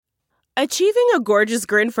Achieving a gorgeous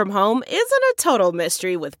grin from home isn't a total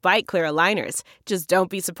mystery with Byte Clear aligners. Just don't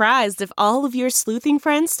be surprised if all of your sleuthing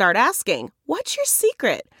friends start asking, "What's your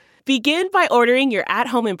secret?" Begin by ordering your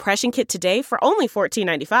at-home impression kit today for only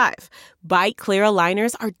 $14.95. Byte Clear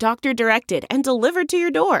aligners are doctor-directed and delivered to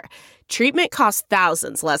your door. Treatment costs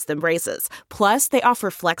thousands less than braces. Plus, they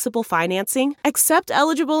offer flexible financing, accept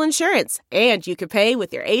eligible insurance, and you can pay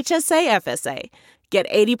with your HSA FSA. Get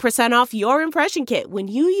 80% off your impression kit when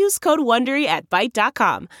you use code WONDERY at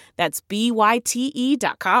Byte.com. That's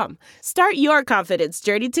BYTE.com. Start your confidence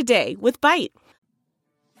journey today with Byte.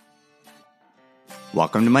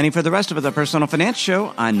 Welcome to Money for the Rest of Us, the personal finance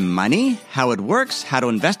show on money, how it works, how to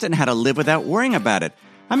invest it, and how to live without worrying about it.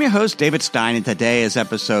 I'm your host, David Stein, and today is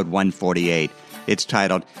episode 148. It's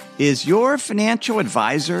titled, Is Your Financial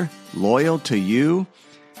Advisor Loyal to You?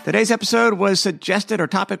 Today's episode was suggested, or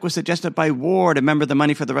topic was suggested by Ward, a member of the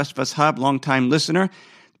Money for the Rest of Us Hub, longtime listener.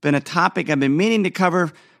 It's been a topic I've been meaning to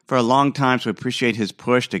cover for a long time, so I appreciate his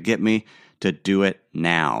push to get me to do it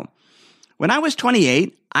now. When I was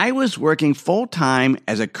 28, I was working full-time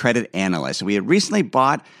as a credit analyst. We had recently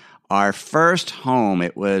bought our first home.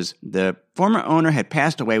 It was the former owner had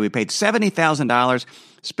passed away. We paid $70,000,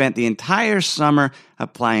 spent the entire summer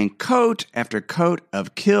applying coat after coat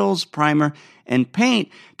of Kills primer and paint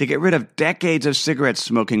to get rid of decades of cigarette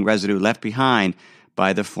smoking residue left behind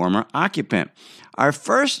by the former occupant. Our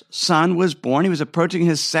first son was born. He was approaching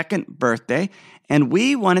his second birthday, and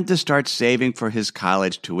we wanted to start saving for his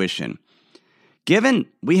college tuition. Given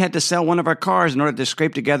we had to sell one of our cars in order to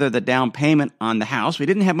scrape together the down payment on the house, we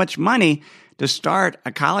didn't have much money to start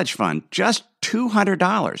a college fund, just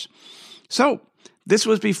 $200. So this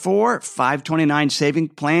was before 529 saving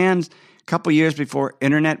plans, a couple years before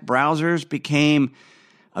internet browsers became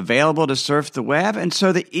available to surf the web. And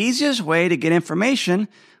so the easiest way to get information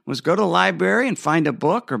was go to the library and find a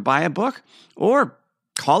book or buy a book or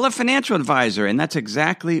call a financial advisor. And that's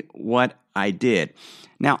exactly what I did.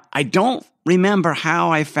 Now, I don't remember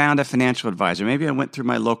how I found a financial advisor. Maybe I went through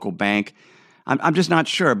my local bank. I'm just not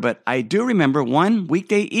sure. But I do remember one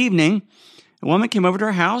weekday evening, a woman came over to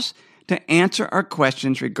our house to answer our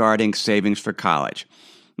questions regarding savings for college.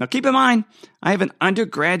 Now, keep in mind, I have an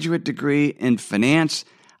undergraduate degree in finance.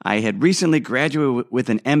 I had recently graduated with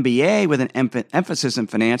an MBA with an emphasis in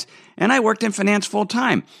finance, and I worked in finance full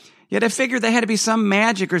time. Yet I figured there had to be some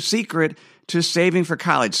magic or secret to saving for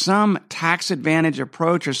college, some tax advantage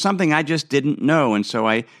approach or something I just didn't know. And so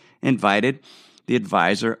I invited the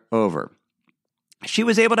advisor over. She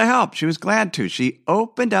was able to help. She was glad to. She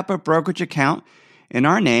opened up a brokerage account in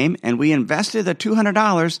our name, and we invested the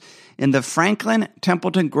 $200 in the Franklin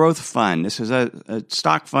Templeton Growth Fund. This is a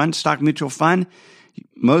stock fund, stock mutual fund,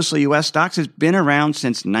 mostly U.S. stocks. It's been around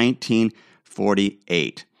since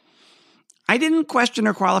 1948. I didn't question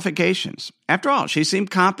her qualifications. After all, she seemed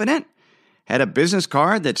competent, had a business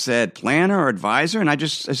card that said planner or advisor, and I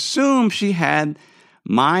just assumed she had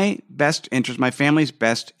my best interest, my family's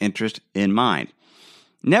best interest in mind.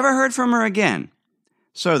 Never heard from her again.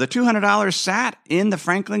 So the $200 sat in the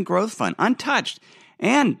Franklin Growth Fund, untouched,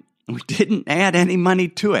 and we didn't add any money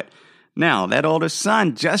to it. Now, that oldest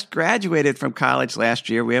son just graduated from college last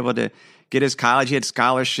year. We were able to get his college. He had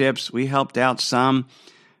scholarships. We helped out some.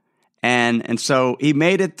 And so he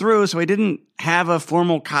made it through. So he didn't have a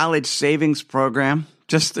formal college savings program.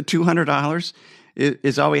 Just the $200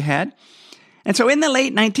 is all we had. And so in the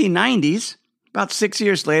late 1990s, about 6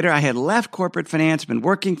 years later, I had left corporate finance, been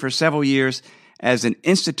working for several years as an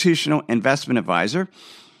institutional investment advisor,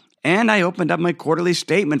 and I opened up my quarterly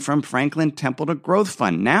statement from Franklin Templeton Growth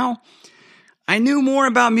Fund. Now, I knew more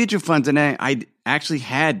about mutual funds than I actually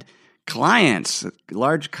had clients, a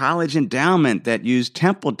large college endowment that used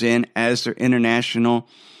Templeton as their international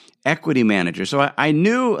equity manager. So I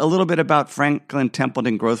knew a little bit about Franklin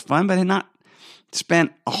Templeton Growth Fund, but had not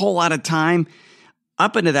spent a whole lot of time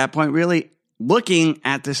up until that point really looking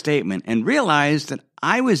at the statement and realized that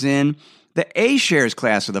I was in the A shares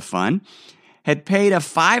class of the fund, had paid a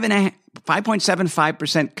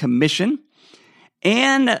 5.75% commission,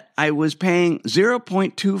 and I was paying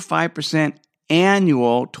 0.25%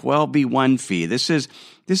 annual 12B1 fee. This is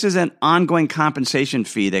an ongoing compensation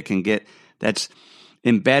fee that's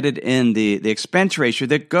embedded in the expense ratio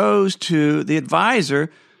that goes to the advisor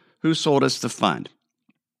who sold us the fund.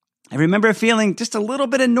 I remember feeling just a little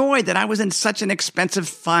bit annoyed that I was in such an expensive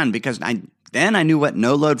fund because I knew what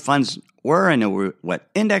no-load funds were, I knew what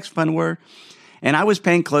index fund were, and I was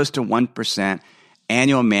paying close to 1%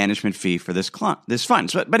 annual management fee for this fund.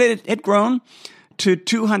 But it had grown to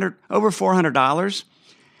over $400.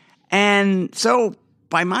 And so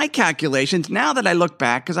by my calculations, now that I look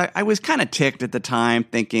back, because I was kind of ticked at the time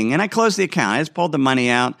thinking, and I closed the account. I just pulled the money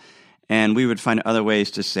out, and we would find other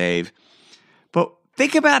ways to save. But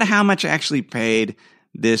think about how much I actually paid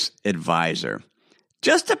this advisor.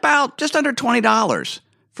 Just under $20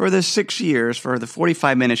 for the 6 years, for the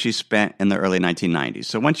 45 minutes she spent in the early 1990s.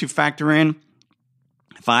 So once you factor in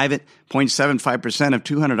 5.75% of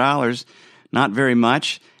 $200, not very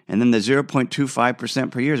much. And then the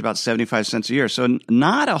 0.25% per year is about 75 cents a year. So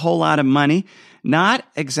not a whole lot of money, not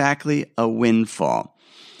exactly a windfall.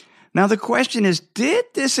 Now the question is, did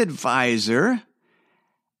this advisor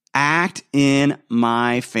act in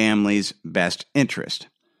my family's best interest?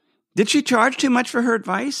 Did she charge too much for her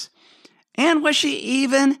advice? And was she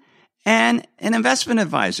even an investment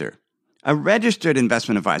advisor, a registered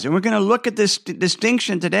investment advisor? And we're going to look at this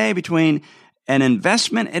distinction today between an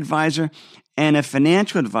investment advisor and a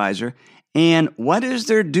financial advisor, and what is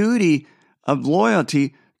their duty of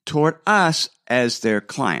loyalty toward us as their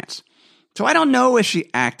clients. So I don't know if she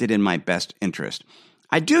acted in my best interest.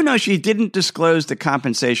 I do know she didn't disclose the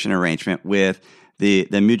compensation arrangement with the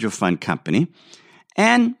mutual fund company.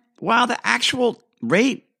 And while the actual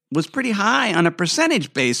rate was pretty high on a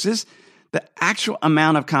percentage basis, the actual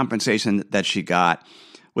amount of compensation that she got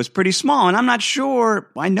was pretty small. And I'm not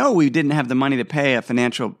sure, I know we didn't have the money to pay a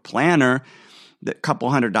financial planner a couple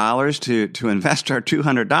 $100 to invest our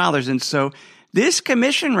 $200. And so this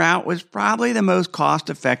commission route was probably the most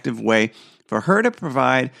cost-effective way for her to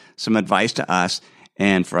provide some advice to us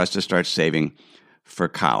and for us to start saving for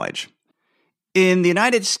college. In the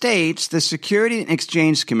United States, the Securities and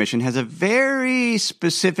Exchange Commission has a very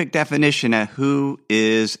specific definition of who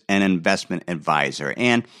is an investment advisor.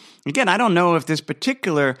 And again, I don't know if this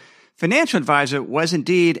particular financial advisor was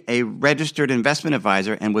indeed a registered investment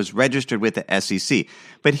advisor and was registered with the SEC.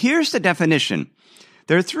 But here's the definition.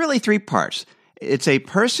 There are really three parts. It's a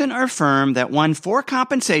person or firm that, one, for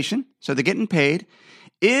compensation, so they're getting paid,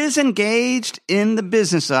 is engaged in the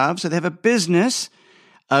business of, so they have a business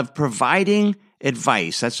of providing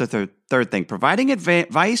advice. That's the third thing. Providing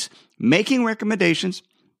advice, making recommendations,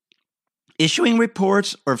 issuing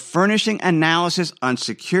reports, or furnishing analysis on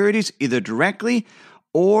securities either directly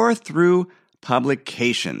or through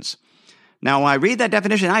publications. Now, when I read that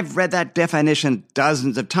definition, I've read that definition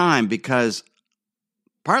dozens of times because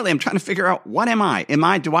partly I'm trying to figure out, what am I? When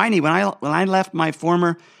I left my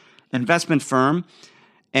former investment firm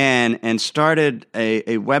and started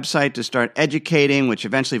a website to start educating, which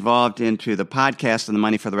eventually evolved into the podcast and the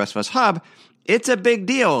Money for the Rest of Us Hub, it's a big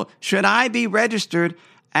deal. Should I be registered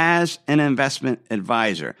as an investment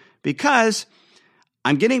advisor? Because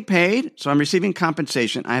I'm getting paid, so I'm receiving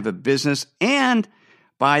compensation. I have a business, and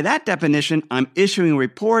by that definition, I'm issuing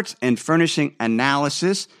reports and furnishing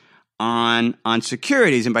analysis on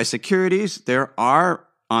securities. And by securities, there are,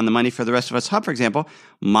 on the Money for the Rest of Us Hub, for example,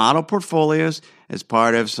 model portfolios as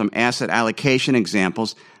part of some asset allocation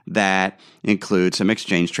examples that include some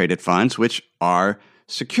exchange-traded funds, which are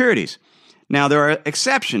securities. Now, there are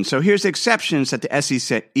exceptions. So here's the exceptions that the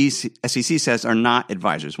SEC says are not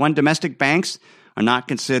advisors. One, domestic banks are not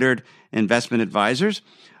considered investment advisors.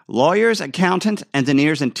 Lawyers, accountants,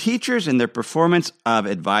 engineers, and teachers in their performance of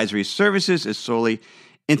advisory services is solely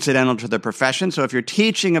incidental to their profession. So if you're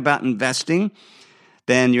teaching about investing,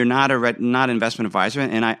 then you're not an investment advisor,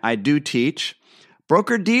 and I do teach.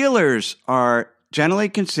 Broker-dealers are generally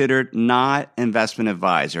considered not investment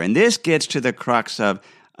advisor, and this gets to the crux of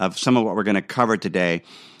some of what we're going to cover today.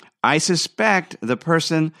 I suspect the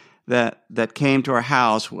person that came to our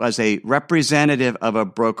house was a representative of a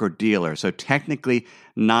broker-dealer, so technically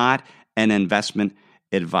not an investment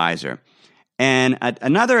advisor. And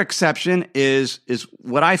another exception is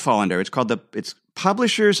what I fall under. It's called it's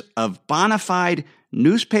publishers of bona fide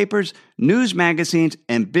newspapers, news magazines,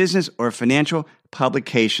 and business or financial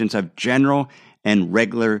publications of general and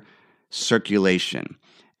regular circulation.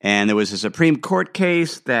 And there was a Supreme Court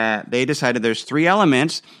case that they decided there's three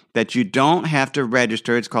elements that you don't have to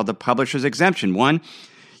register. It's called the publisher's exemption. One,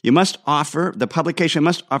 the publication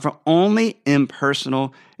must offer only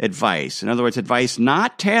impersonal advice. In other words, advice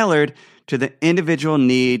not tailored to the individual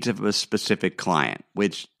needs of a specific client,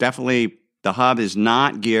 which definitely the hub is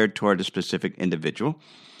not geared toward a specific individual.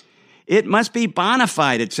 It must be bona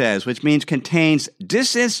fide, it says, which means contains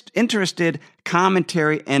disinterested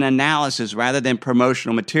commentary and analysis rather than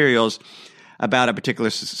promotional materials about a particular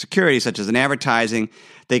security, such as an advertising,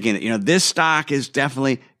 thinking that, this stock is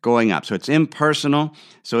definitely going up. So it's impersonal,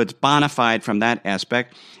 so it's bona fide from that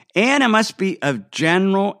aspect. And it must be of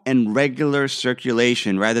general and regular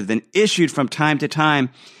circulation rather than issued from time to time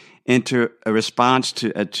into a response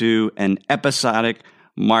to an episodic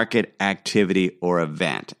market activity or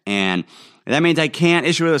event. And that means I can't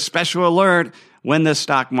issue a special alert when the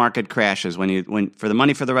stock market crashes. When for the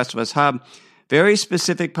Money for the Rest of Us Hub, very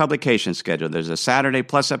specific publication schedule. There's a Saturday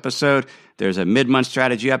Plus episode. There's a mid-month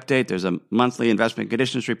strategy update. There's a monthly investment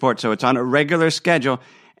conditions report. So it's on a regular schedule.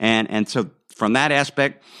 And so from that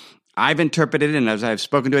aspect, I've interpreted it, and as I've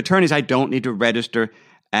spoken to attorneys, I don't need to register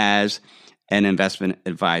as an investment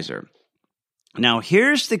advisor. Now,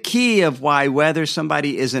 here's the key of why whether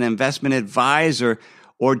somebody is an investment advisor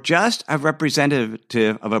or just a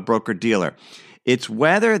representative of a broker-dealer, it's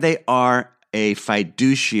whether they are a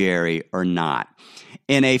fiduciary or not.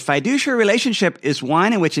 And a fiduciary relationship is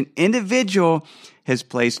one in which an individual has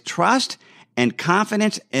placed trust and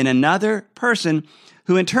confidence in another person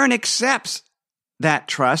who in turn accepts that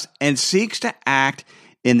trust and seeks to act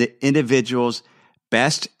in the individual's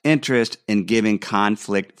best interest in giving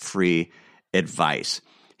conflict-free advice.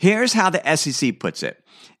 Here's how the SEC puts it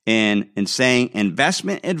in saying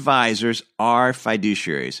investment advisors are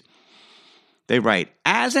fiduciaries. They write,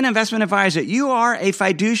 as an investment advisor, you are a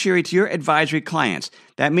fiduciary to your advisory clients.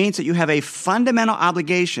 That means that you have a fundamental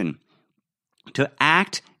obligation to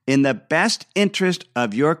act in the best interest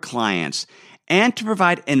of your clients and to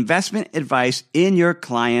provide investment advice in your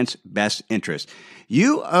client's best interest.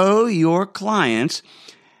 You owe your clients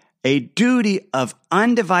a duty of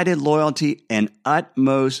undivided loyalty and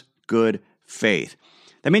utmost good faith.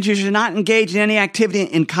 That means you should not engage in any activity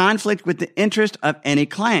in conflict with the interest of any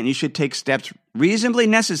client. You should take steps reasonably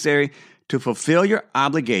necessary to fulfill your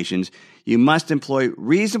obligations. You must employ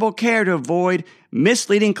reasonable care to avoid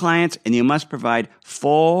misleading clients, and you must provide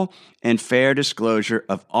full and fair disclosure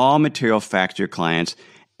of all material facts to your clients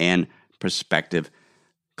and prospective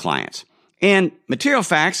clients. And material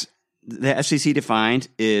facts, the SEC defines,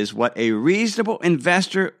 is what a reasonable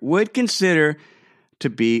investor would consider to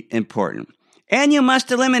be important. And you must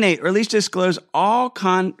eliminate or at least disclose all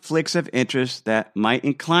conflicts of interest that might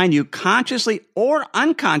incline you consciously or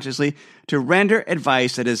unconsciously to render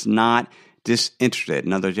advice that is not disinterested.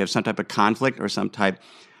 In other words, you have some type of conflict or some type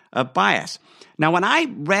of bias. Now, when I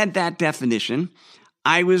read that definition,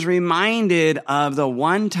 I was reminded of the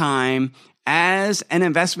one time as an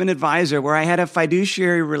investment advisor where I had a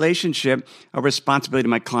fiduciary relationship, a responsibility to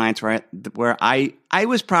my clients where I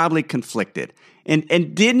was probably conflicted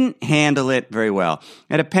and didn't handle it very well.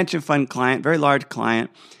 I had a pension fund client, very large client,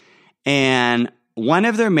 and one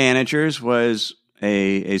of their managers was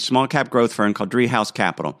a small cap growth firm called Driehaus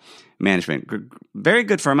Capital Management. Very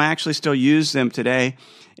good firm. I actually still use them today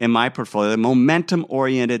in my portfolio. The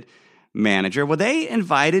momentum-oriented manager. Well, they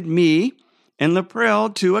invited me and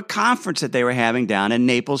Lapril to a conference that they were having down in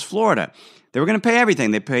Naples, Florida. They were going to pay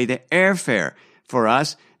everything. They paid the airfare for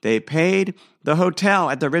us. They paid the hotel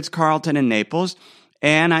at the Ritz-Carlton in Naples,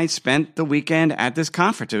 and I spent the weekend at this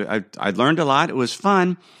conference. I learned a lot. It was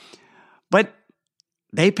fun, but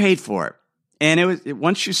they paid for it. And it was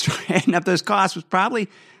once you start adding up those costs, it was probably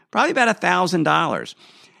about $1,000.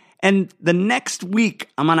 And the next week,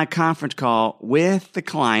 I'm on a conference call with the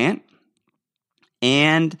client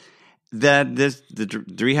and the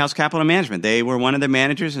Driehaus Capital Management. They were one of the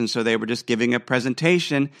managers, and so they were just giving a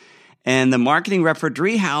presentation. And the marketing rep for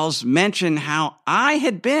Driehaus mentioned how I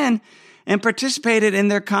had been and participated in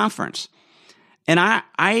their conference. And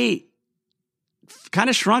I kind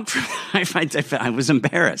of shrunk from that. I was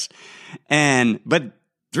embarrassed. But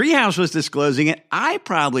Driehaus was disclosing it. I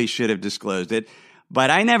probably should have disclosed it, but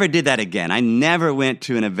I never did that again. I never went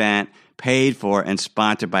to an event paid for and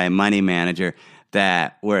sponsored by a money manager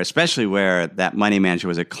especially where that money manager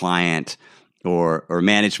was a client or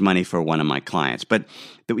managed money for one of my clients. But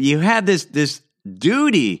you have this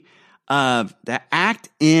duty of to act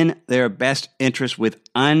in their best interest with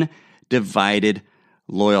undivided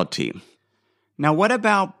loyalty. Now, what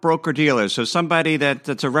about broker-dealers? So somebody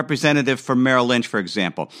that's a representative for Merrill Lynch, for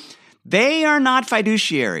example. They are not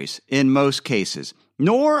fiduciaries in most cases,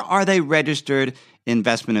 nor are they registered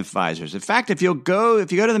investment advisors. In fact, if you go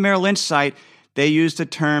to the Merrill Lynch site, they use the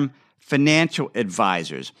term financial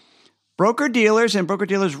advisors. Broker-dealers and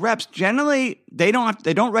broker-dealers reps, generally, they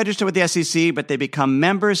don't register with the SEC, but they become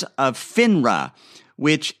members of FINRA,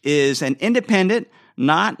 which is an independent,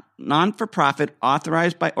 non-for-profit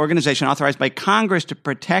organization authorized by Congress to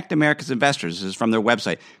protect America's investors. This is from their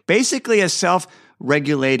website. Basically a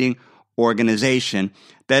self-regulating organization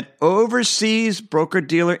that oversees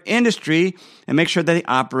broker-dealer industry and makes sure that they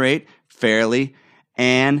operate fairly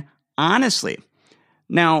and honestly.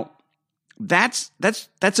 Now, that's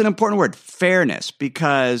an important word, fairness,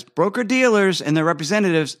 because broker-dealers and their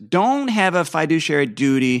representatives don't have a fiduciary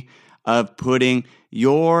duty of putting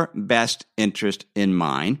your best interest in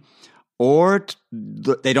mind or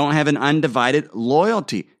they don't have an undivided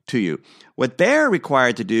loyalty to you. What they're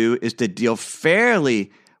required to do is to deal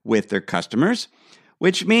fairly with their customers,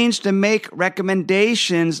 which means to make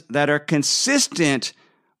recommendations that are consistent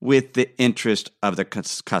with the interest of the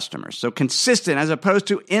customers. So consistent as opposed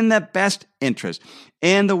to in the best interest.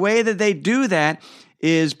 And the way that they do that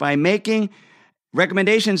is by making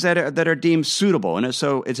recommendations that are deemed suitable. And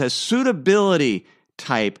so it's a suitability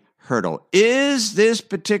type hurdle. Is this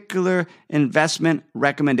particular investment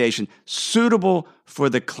recommendation suitable for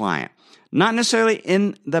the client? Not necessarily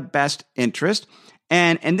in the best interest.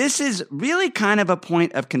 And this is really kind of a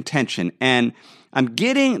point of contention. And I'm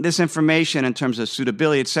getting this information in terms of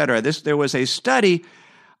suitability, et cetera. There was a study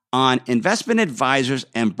on investment advisors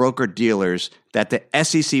and broker-dealers that the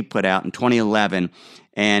SEC put out in 2011,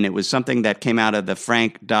 and it was something that came out of the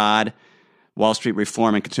Frank Dodd Wall Street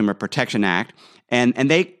Reform and Consumer Protection Act,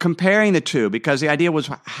 and they comparing the two because the idea was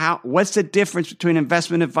what's the difference between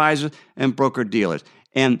investment advisors and broker-dealers,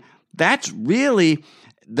 and that's really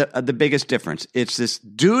the biggest difference. It's this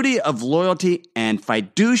duty of loyalty and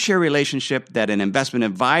fiduciary relationship that an investment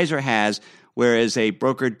advisor has, whereas a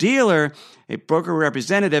broker-dealer, a broker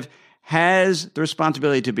representative, has the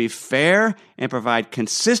responsibility to be fair and provide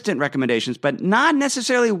consistent recommendations, but not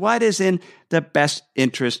necessarily what is in the best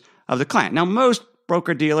interest of the client. Now, most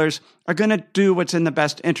broker-dealers are going to do what's in the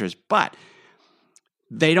best interest, but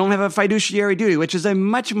they don't have a fiduciary duty, which is a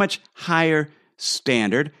much, much higher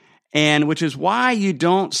standard, and which is why you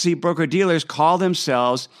don't see broker-dealers call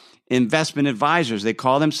themselves investment advisors. They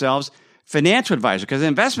call themselves financial advisors, because an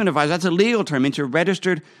investment advisor, that's a legal term, means you're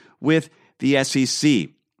registered with the SEC.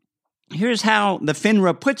 Here's how the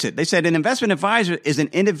FINRA puts it. They said an investment advisor is an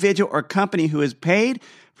individual or company who is paid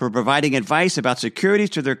for providing advice about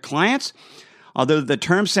securities to their clients. Although the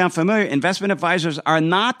terms sound familiar, investment advisors are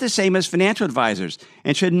not the same as financial advisors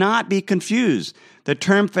and should not be confused. The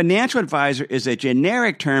term financial advisor is a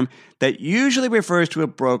generic term that usually refers to a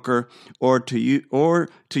broker or to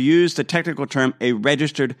use the technical term, a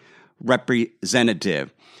registered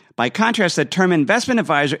representative. By contrast, the term investment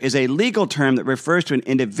advisor is a legal term that refers to an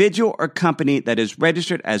individual or company that is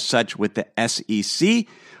registered as such with the SEC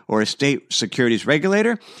or a state securities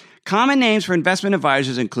regulator. Common names for investment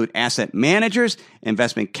advisors include asset managers,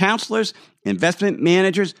 investment counselors, investment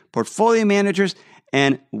managers, portfolio managers,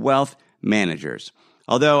 and wealth managers.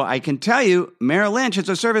 Although I can tell you, Merrill Lynch, it's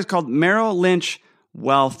a service called Merrill Lynch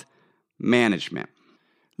Wealth Management.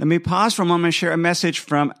 Let me pause for a moment and share a message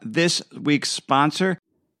from this week's sponsor.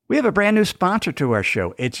 We have a brand new sponsor to our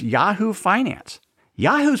show. It's Yahoo Finance.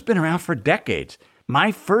 Yahoo's been around for decades.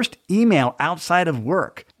 My first email outside of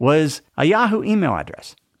work was a Yahoo email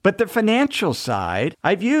address. But the financial side,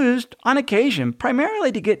 I've used on occasion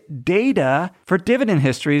primarily to get data for dividend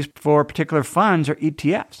histories for particular funds or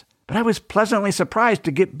ETFs. But I was pleasantly surprised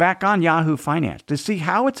to get back on Yahoo Finance to see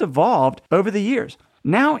how it's evolved over the years.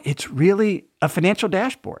 Now it's really a financial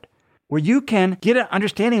dashboard where you can get an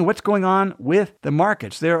understanding of what's going on with the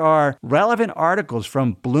markets. There are relevant articles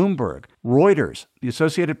from Bloomberg, Reuters, the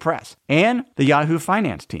Associated Press, and the Yahoo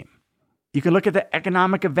Finance team. You can look at the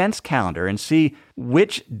economic events calendar and see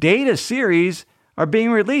which data series are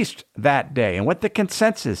being released that day and what the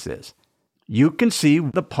consensus is. You can see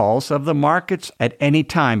the pulse of the markets at any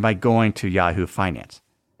time by going to Yahoo Finance.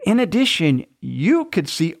 In addition, you could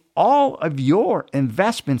see all of your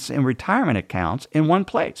investments in retirement accounts in one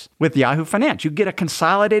place. With Yahoo Finance, you get a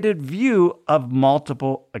consolidated view of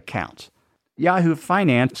multiple accounts. Yahoo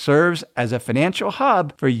Finance serves as a financial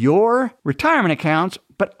hub for your retirement accounts,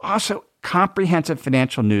 but also comprehensive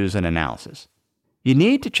financial news and analysis. You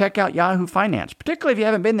need to check out Yahoo Finance, particularly if you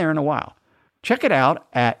haven't been there in a while. Check it out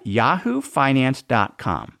at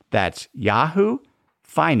yahoofinance.com. That's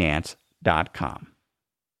yahoofinance.com.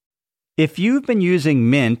 If you've been using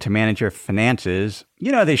Mint to manage your finances,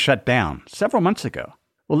 you know they shut down several months ago.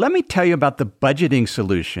 Well, let me tell you about the budgeting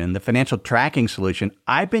solution, the financial tracking solution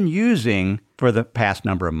I've been using for the past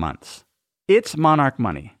number of months. It's Monarch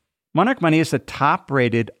Money. Monarch Money is the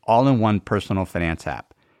top-rated all-in-one personal finance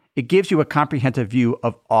app. It gives you a comprehensive view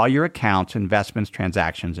of all your accounts, investments,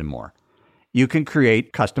 transactions, and more. You can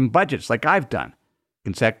create custom budgets like I've done.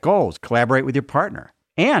 You can set goals, collaborate with your partner.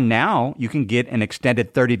 And now you can get an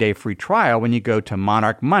extended 30-day free trial when you go to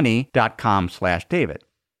monarchmoney.com/David.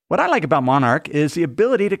 What I like about Monarch is the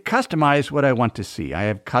ability to customize what I want to see. I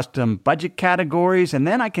have custom budget categories, and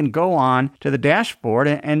then I can go on to the dashboard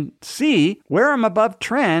and see where I'm above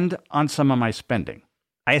trend on some of my spending.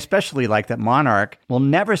 I especially like that Monarch will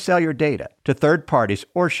never sell your data to third parties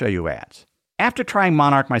or show you ads. After trying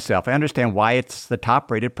Monarch myself, I understand why it's the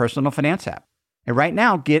top-rated personal finance app. And right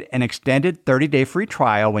now, get an extended 30-day free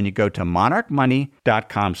trial when you go to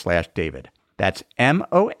monarchmoney.com/David. That's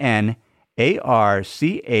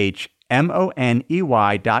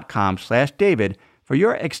monarchmoney.com/David for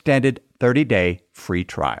your extended 30-day free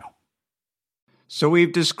trial. So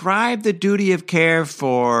we've described the duty of care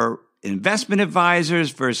for investment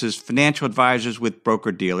advisors versus financial advisors with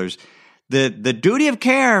broker-dealers. The duty of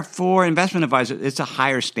care for investment advisors, it's a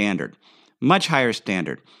higher standard, much higher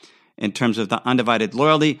standard in terms of the undivided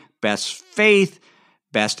loyalty, best faith,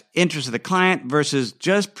 best interest of the client versus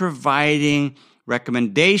just providing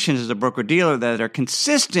recommendations as a broker-dealer that are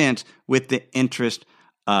consistent with the interest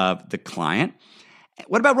of the client.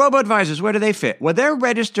 What about robo-advisors? Where do they fit? Well, they're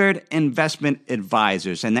registered investment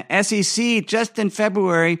advisors, and the SEC just in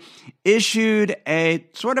February issued a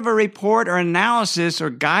sort of a report or analysis or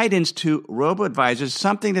guidance to robo-advisors,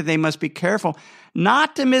 something that they must be careful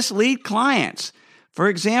not to mislead clients. For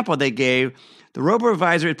example, they gave the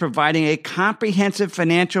robo-advisor is providing a comprehensive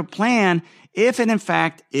financial plan if and in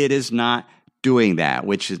fact it is not doing that,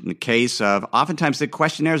 which is in the case of oftentimes the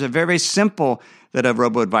questionnaires are very, very simple that a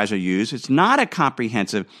robo-advisor use. It's not a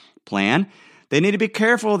comprehensive plan. They need to be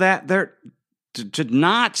careful that they're to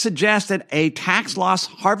not suggest that a tax loss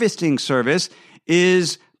harvesting service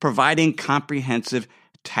is providing comprehensive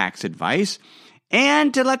tax advice,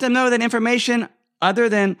 and to let them know that information other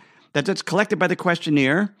than that's collected by the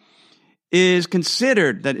questionnaire is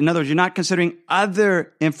considered, that in other words, you're not considering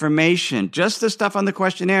other information, just the stuff on the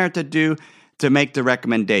questionnaire to make the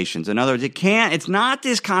recommendations. In other words, it's not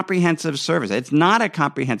this comprehensive service. It's not a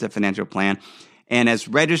comprehensive financial plan. And as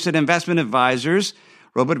registered investment advisors,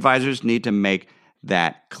 robo-advisors need to make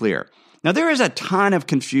that clear. Now, there is a ton of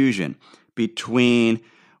confusion between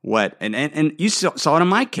what, and you saw it in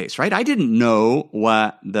my case, right? I didn't know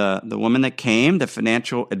what the woman that came, the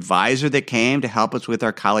financial advisor that came to help us with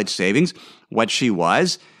our college savings, what she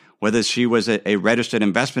was, whether she was a registered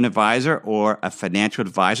investment advisor or a financial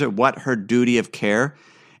advisor, what her duty of care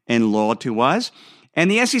and loyalty was. And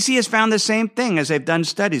the SEC has found the same thing as they've done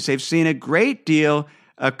studies. They've seen a great deal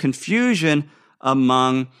of confusion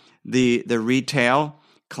among the retail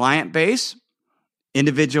client base,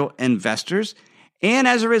 individual investors. And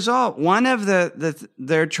as a result, one of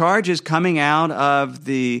their charges coming out of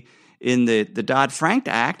the Dodd-Frank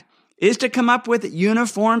Act is to come up with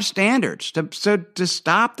uniform standards to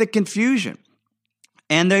stop the confusion.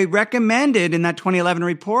 And they recommended in that 2011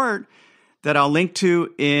 report that I'll link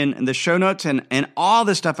to in the show notes, and all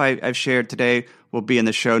the stuff I've shared today will be in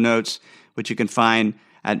the show notes, which you can find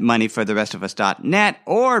at moneyfortherestofus.net,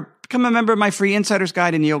 or become a member of my free Insider's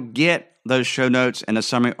Guide, and you'll get those show notes and a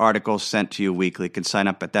summary article sent to you weekly. You can sign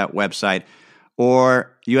up at that website.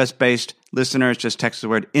 Or U.S.-based listeners, just text the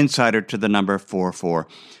word insider to the number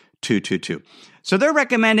 44222. So they're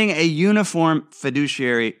recommending a uniform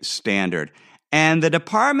fiduciary standard. And the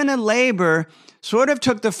Department of Labor sort of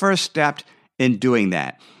took the first step in doing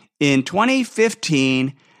that. In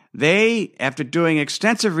 2015, they, after doing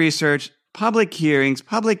extensive research, public hearings,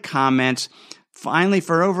 public comments, finally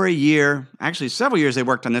for over a year, actually several years they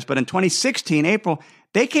worked on this, but in 2016, April,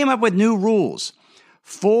 they came up with new rules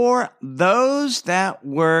for those that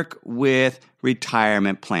work with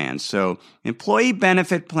retirement plans. So employee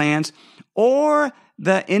benefit plans or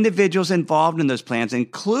the individuals involved in those plans,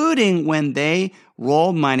 including when they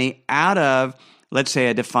roll money out of, let's say,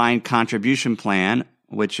 a defined contribution plan,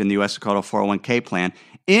 which in the U.S. is called a 401k plan,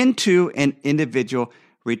 into an individual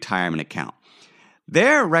retirement account.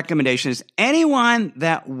 Their recommendation is anyone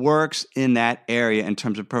that works in that area in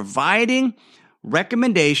terms of providing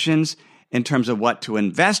recommendations in terms of what to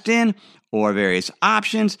invest in or various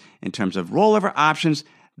options, in terms of rollover options,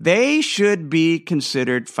 they should be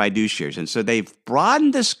considered fiduciaries. And so they've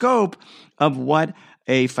broadened the scope of what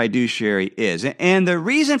a fiduciary is. And the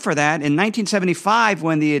reason for that, in 1975,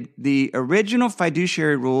 when the original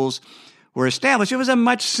fiduciary rules were established, it was a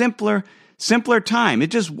much simpler time.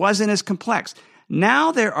 It just wasn't as complex.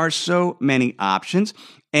 Now there are so many options,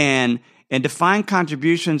 and defined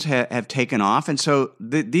contributions have taken off. And so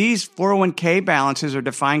these 401k balances or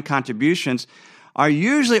defined contributions are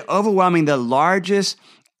usually overwhelming the largest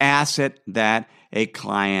asset that a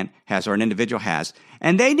client has or an individual has.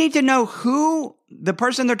 And they need to know who the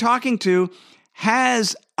person they're talking to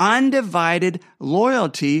has undivided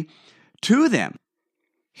loyalty to them.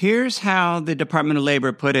 Here's how the Department of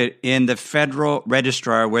Labor put it in the Federal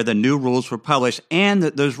Registrar where the new rules were published, and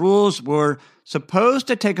those rules were supposed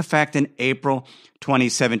to take effect in April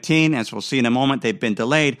 2017. As we'll see in a moment, they've been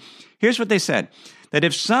delayed. Here's what they said, that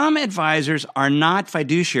if some advisors are not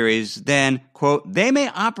fiduciaries, then, quote, they may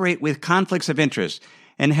operate with conflicts of interest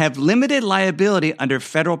and have limited liability under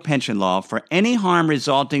federal pension law for any harm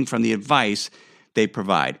resulting from the advice they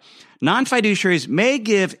provide. Non-fiduciaries may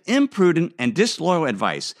give imprudent and disloyal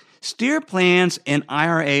advice, steer plans and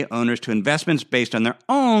IRA owners to investments based on their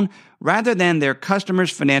own rather than their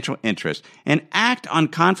customers' financial interests, and act on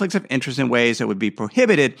conflicts of interest in ways that would be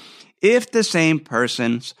prohibited if the same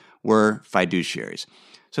persons were fiduciaries.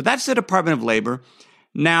 So that's the Department of Labor.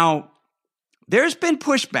 Now, there's been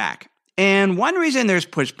pushback, and one reason there's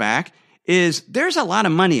pushback is there's a lot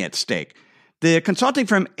of money at stake. The consulting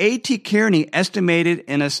firm A.T. Kearney estimated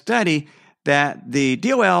in a study that the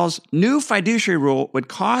DOL's new fiduciary rule would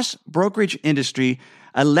cost brokerage industry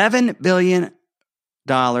 $11 billion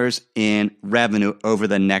in revenue over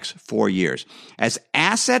the next 4 years, as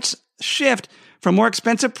assets shift from more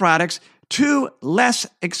expensive products to less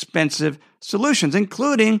expensive solutions,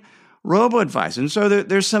 including robo-advice. And so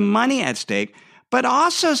there's some money at stake, but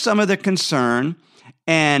also some of the concern,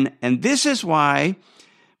 and this is why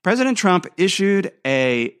President Trump issued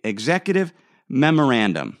an executive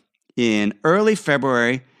memorandum in early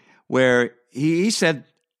February where he said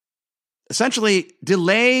essentially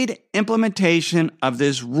delayed implementation of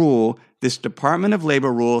this rule, this Department of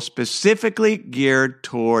Labor rule, specifically geared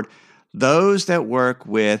toward those that work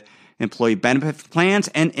with employee benefit plans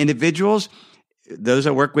and individuals, those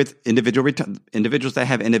that work with individuals that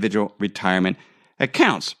have individual retirement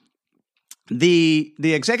accounts. The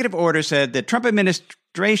executive order said the Trump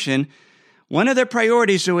administration, one of their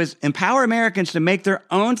priorities was empower Americans to make their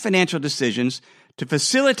own financial decisions, to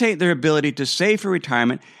facilitate their ability to save for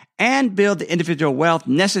retirement, and build the individual wealth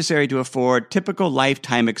necessary to afford typical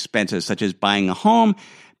lifetime expenses such as buying a home,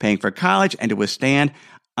 paying for college, and to withstand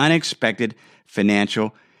unexpected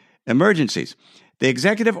financial emergencies. The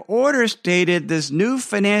executive order stated this new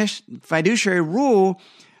fiduciary rule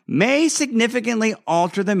may significantly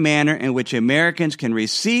alter the manner in which Americans can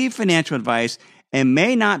receive financial advice and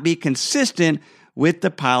may not be consistent with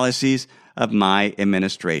the policies of my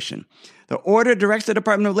administration. The order directs the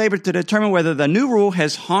Department of Labor to determine whether the new rule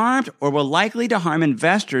has harmed or will likely to harm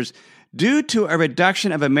investors due to a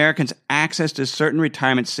reduction of Americans' access to certain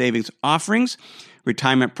retirement savings offerings,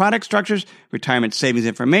 retirement product structures, retirement savings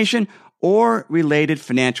information, or related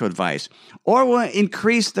financial advice, or will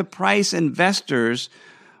increase the price investors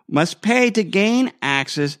must pay to gain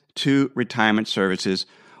access to retirement services,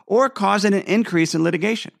 or cause an increase in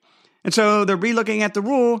litigation. And so they're relooking at the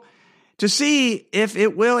rule to see if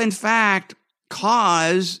it will, in fact,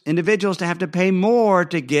 cause individuals to have to pay more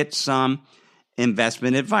to get some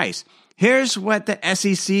investment advice. Here's what the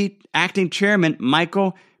SEC acting chairman,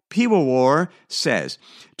 Michael Pivowar, says.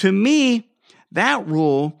 To me, that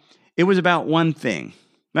rule, it was about one thing.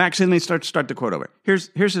 Actually, let me start the quote over. Here's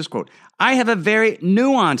his quote. I have a very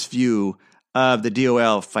nuanced view of the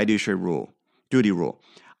DOL fiduciary duty rule.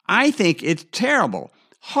 I think it's terrible,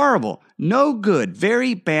 horrible, no good,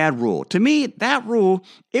 very bad rule. To me, that rule,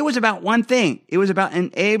 it was about one thing. It was about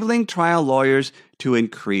enabling trial lawyers to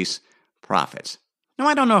increase profits. Now,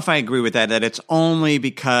 I don't know if I agree with that it's only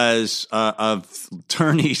because of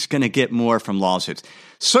attorneys going to get more from lawsuits.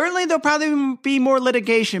 Certainly, there'll probably be more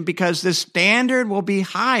litigation because the standard will be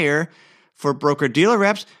higher for broker-dealer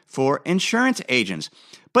reps, for insurance agents.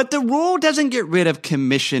 But the rule doesn't get rid of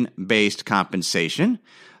commission-based compensation.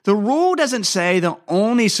 The rule doesn't say the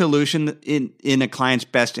only solution in a client's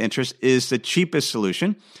best interest is the cheapest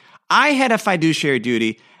solution. I had a fiduciary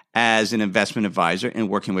duty as an investment advisor in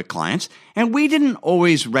working with clients, and we didn't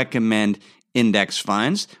always recommend index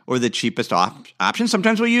funds or the cheapest option.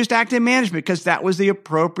 Sometimes we used active management because that was the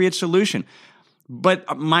appropriate solution.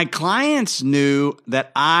 But my clients knew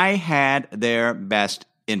that I had their best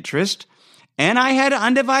interest and I had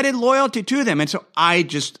undivided loyalty to them. And so I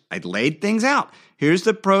laid things out. Here's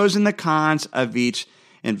the pros and the cons of each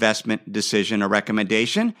investment decision or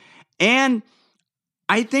recommendation. And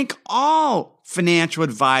I think all financial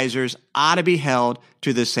advisors ought to be held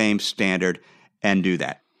to the same standard and do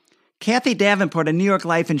that. Kathy Davenport, a New York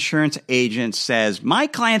life insurance agent, says, my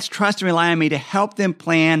clients trust and rely on me to help them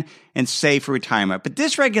plan and save for retirement. But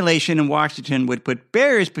this regulation in Washington would put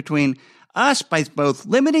barriers between us by both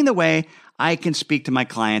limiting the way I can speak to my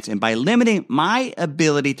clients and by limiting my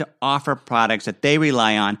ability to offer products that they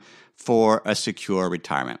rely on for a secure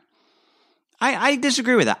retirement. I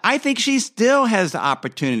disagree with that. I think she still has the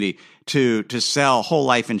opportunity to sell whole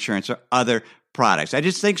life insurance or other products. I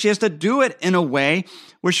just think she has to do it in a way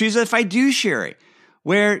where she's a fiduciary,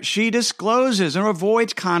 where she discloses or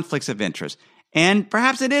avoids conflicts of interest. And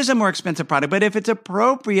perhaps it is a more expensive product, but if it's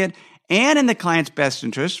appropriate and in the client's best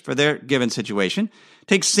interest for their given situation,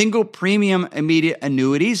 take single premium immediate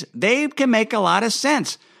annuities, they can make a lot of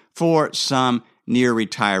sense for some near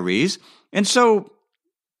retirees. And so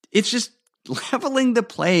it's just leveling the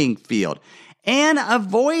playing field and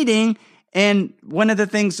avoiding. And one of the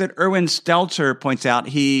things that Erwin Stelter points out,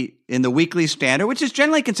 he in the Weekly Standard, which is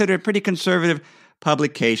generally considered a pretty conservative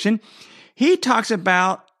publication, he talks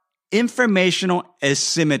about informational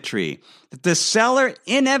asymmetry, that the seller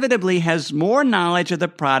inevitably has more knowledge of the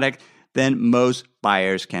product than most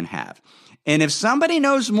buyers can have. And if somebody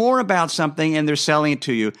knows more about something and they're selling it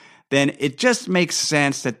to you, then it just makes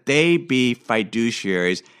sense that they be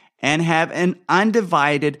fiduciaries and have an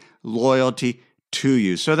undivided loyalty to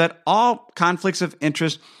you so that all conflicts of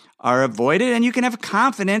interest are avoided and you can have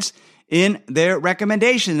confidence in their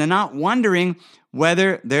recommendation and not wondering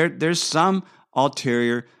whether there's some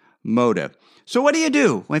ulterior motive. So what do you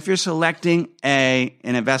do if you're selecting an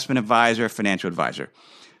investment advisor, a financial advisor?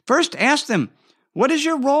 First, ask them, what is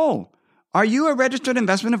your role? Are you a registered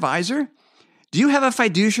investment advisor? Do you have a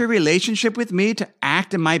fiduciary relationship with me to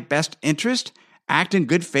act in my best interest, act in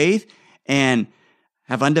good faith, and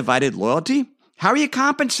have undivided loyalty? How are you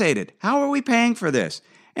compensated? How are we paying for this?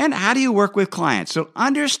 And how do you work with clients? So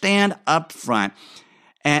understand upfront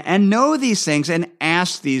and know these things and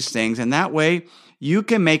ask these things. And that way you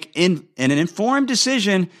can make an informed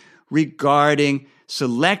decision regarding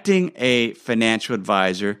selecting a financial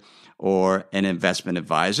advisor or an investment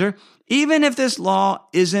advisor, even if this law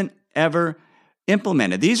isn't ever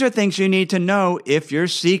implemented. These are things you need to know if you're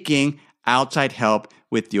seeking outside help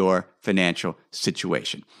with your financial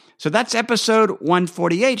situation. So that's episode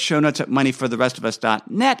 148. Show notes at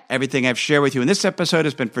moneyfortherestofus.net. Everything I've shared with you in this episode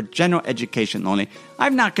has been for general education only.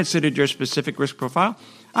 I've not considered your specific risk profile.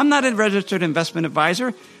 I'm not a registered investment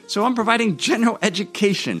advisor, so I'm providing general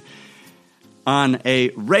education on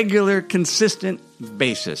a regular, consistent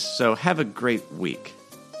basis. So have a great week.